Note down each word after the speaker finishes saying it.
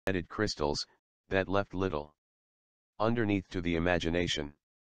added crystals, that left little underneath to the imagination.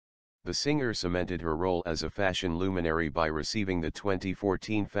 The singer cemented her role as a fashion luminary by receiving the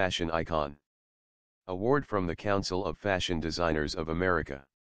 2014 Fashion Icon Award from the Council of Fashion Designers of America.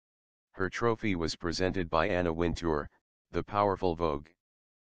 Her trophy was presented by Anna Wintour, the powerful Vogue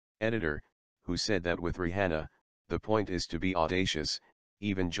editor, who said that with Rihanna, the point is to be audacious,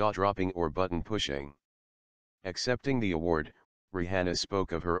 even jaw-dropping or button-pushing. Accepting the award, Rihanna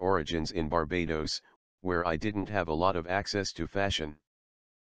spoke of her origins in Barbados, where I didn't have a lot of access to fashion.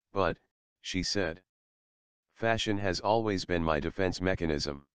 But, she said, fashion has always been my defense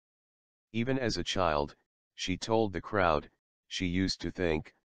mechanism. Even as a child, she told the crowd, she used to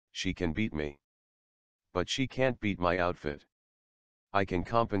think, she can beat me. But she can't beat my outfit. I can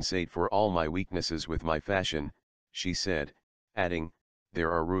compensate for all my weaknesses with my fashion, she said, adding,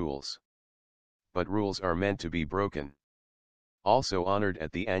 there are rules. But rules are meant to be broken. Also honored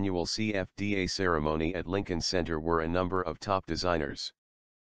at the annual CFDA ceremony at Lincoln Center were a number of top designers.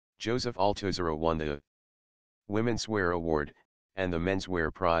 Joseph Altuzarra won the Women's Wear Award, and the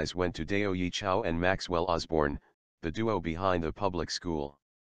Menswear Prize went to Deo Yi Chow and Maxwell Osborne, the duo behind the public school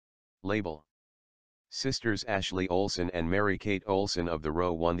label. Sisters Ashley Olsen and Mary-Kate Olsen of the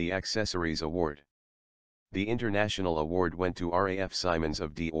Row won the Accessories Award. The International Award went to Raf Simons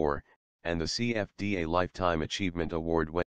of Dior, and the CFDA Lifetime Achievement Award went